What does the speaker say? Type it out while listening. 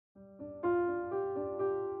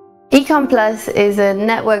ECON Plus is a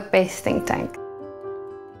network-based think tank.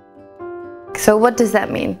 So what does that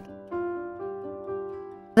mean?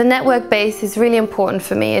 The network base is really important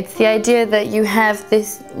for me. It's the idea that you have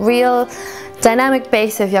this real dynamic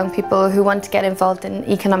base of young people who want to get involved in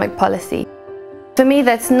economic policy. For me,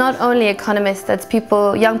 that's not only economists, that's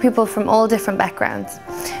young people from all different backgrounds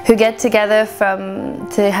who get together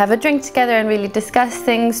to have a drink together and really discuss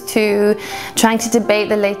things, to trying to debate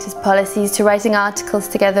the latest policies, to writing articles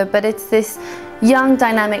together, but it's this young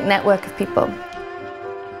dynamic network of people.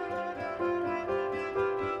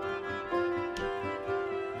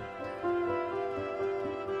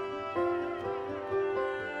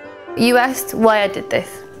 You asked why I did this.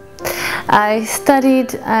 I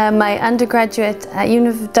studied my undergraduate at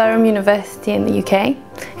Durham University in the UK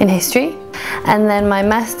in history, and then my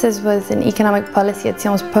master's was in economic policy at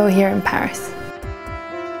Sciences Po here in Paris.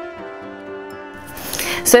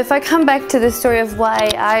 So if I come back to the story of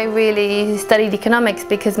why I really studied economics,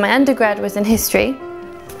 because my undergrad was in history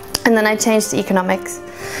and then I changed to economics.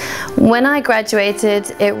 When I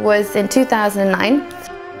graduated, it was in 2009.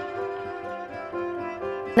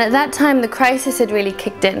 At that time, the crisis had really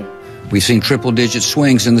kicked in. We've seen triple-digit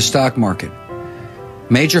swings in the stock market.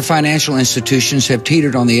 Major financial institutions have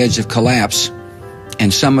teetered on the edge of collapse,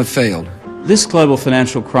 and some have failed. This global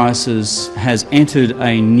financial crisis has entered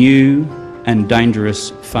a new and dangerous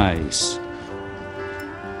phase,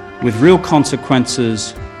 with real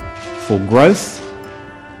consequences for growth,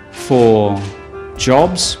 for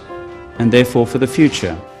jobs, and therefore for the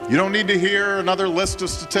future. You don't need to hear another list of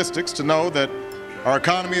statistics to know that our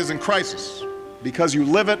economy is in crisis, because you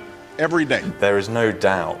live it every day. There is no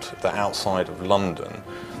doubt that outside of London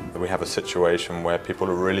that we have a situation where people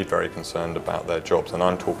are really very concerned about their jobs, and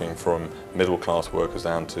I'm talking from middle class workers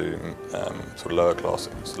down to sort of lower class,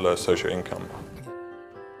 lower social income.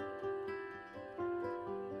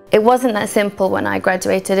 It wasn't that simple when I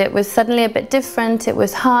graduated. It was suddenly a bit different, it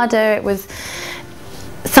was harder, it was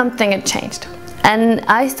something had changed. And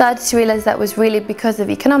I started to realize that was really because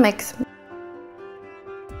of economics.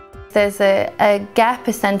 There's a gap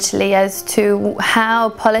essentially as to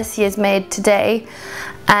how policy is made today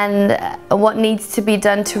and what needs to be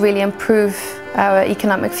done to really improve our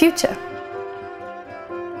economic future.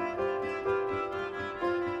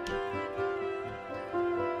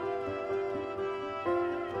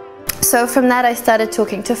 So from that I started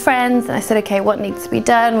talking to friends and I said, okay, what needs to be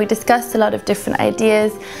done? We discussed a lot of different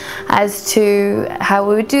ideas as to how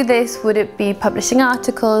we would do this. Would it be publishing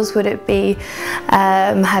articles? Would it be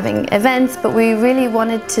having events? But we really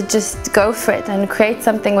wanted to just go for it and create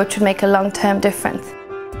something which would make a long-term difference.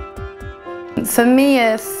 For me,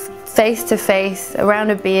 a face-to-face, around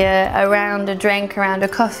a beer, around a drink, around a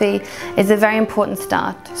coffee is a very important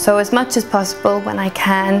start. So as much as possible when I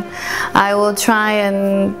can, I will try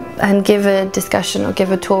and give a discussion or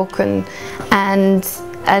give a talk and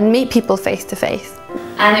meet people face-to-face.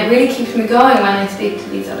 And it really keeps me going when I speak to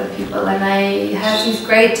these other people, and I have these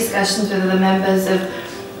great discussions with the members of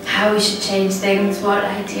how we should change things, what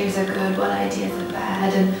ideas are good, what ideas are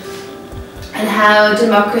bad, and how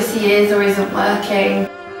democracy is or isn't working.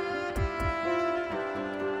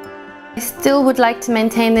 I still would like to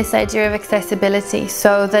maintain this idea of accessibility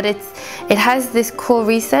so that it has this core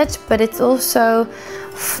research, but it's also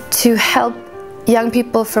to help young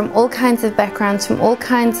people from all kinds of backgrounds, from all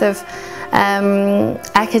kinds of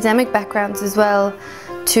academic backgrounds as well,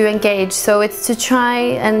 to engage. So it's to try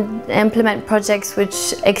and implement projects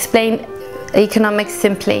which explain economics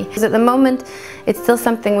simply. Because at the moment it's still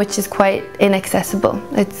something which is quite inaccessible.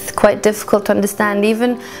 It's quite difficult to understand.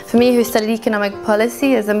 Even for me who studied economic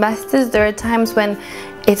policy as a master's, there are times when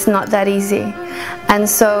it's not that easy. And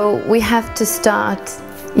so we have to start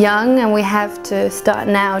young and we have to start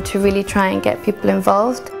now to really try and get people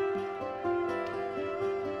involved.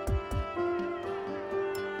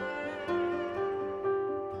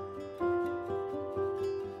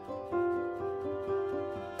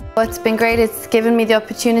 It's been great. It's given me the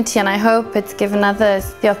opportunity, and I hope it's given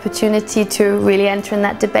others the opportunity to really enter in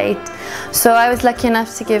that debate. So I was lucky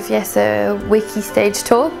enough to give, yes, a WikiStage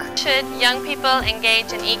talk. Should young people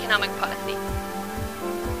engage in economic policy?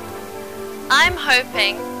 I'm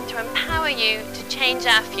hoping to empower you to change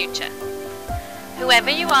our future.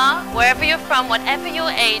 Whoever you are, wherever you're from, whatever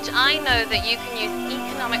your age, I know that you can use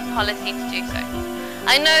economic policy to do so.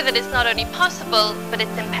 I know that it's not only possible, but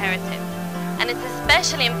it's imperative. And it's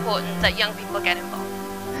especially important that young people get involved.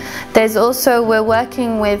 There's also, we're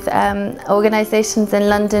working with organisations in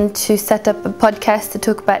London to set up a podcast to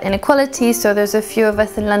talk about inequality, so there's a few of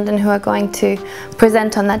us in London who are going to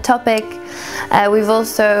present on that topic. We've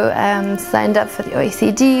also signed up for the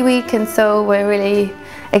OECD week, and so we're really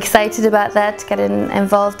excited about that, getting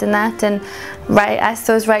involved in that and ask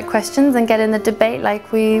those right questions and get in the debate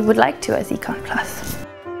like we would like to as Econ Plus.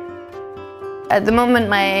 At the moment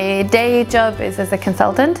my day job is as a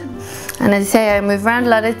consultant, and as I say, I move around a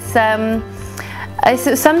lot.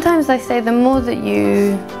 Sometimes I say the more that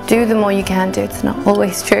you do, the more you can do. It's not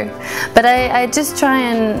always true, but I just try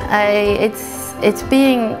and it's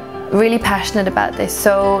being really passionate about this.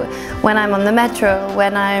 So when I'm on the metro,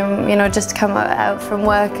 when I'm just come out from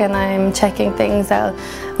work and I'm checking things out,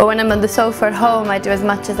 or when I'm on the sofa at home, I do as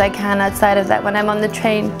much as I can outside of that. When I'm on the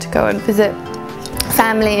train to go and visit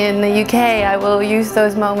family in the UK, I will use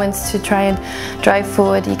those moments to try and drive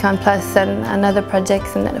forward Econ Plus and other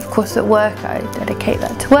projects, and then of course at work I dedicate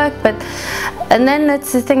that to work. And then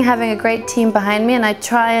it's the thing, having a great team behind me, and I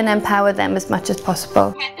try and empower them as much as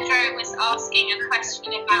possible. Pedro was asking a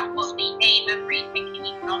question about what the aim of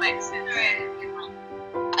rethinking economics is.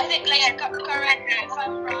 I think, correct me if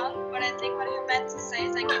I'm wrong, but I think what you meant to say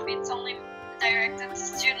is if it's only directed to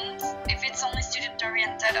students, if it's only student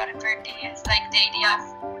oriented or it's the idea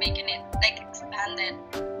of making it expanded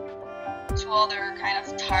to other kind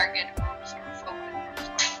of target groups or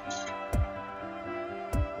focus groups.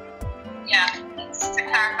 Yeah, it's to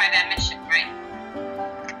clarify their mission, right?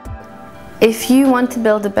 If you want to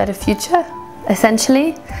build a better future,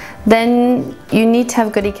 essentially, then you need to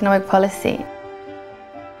have good economic policy.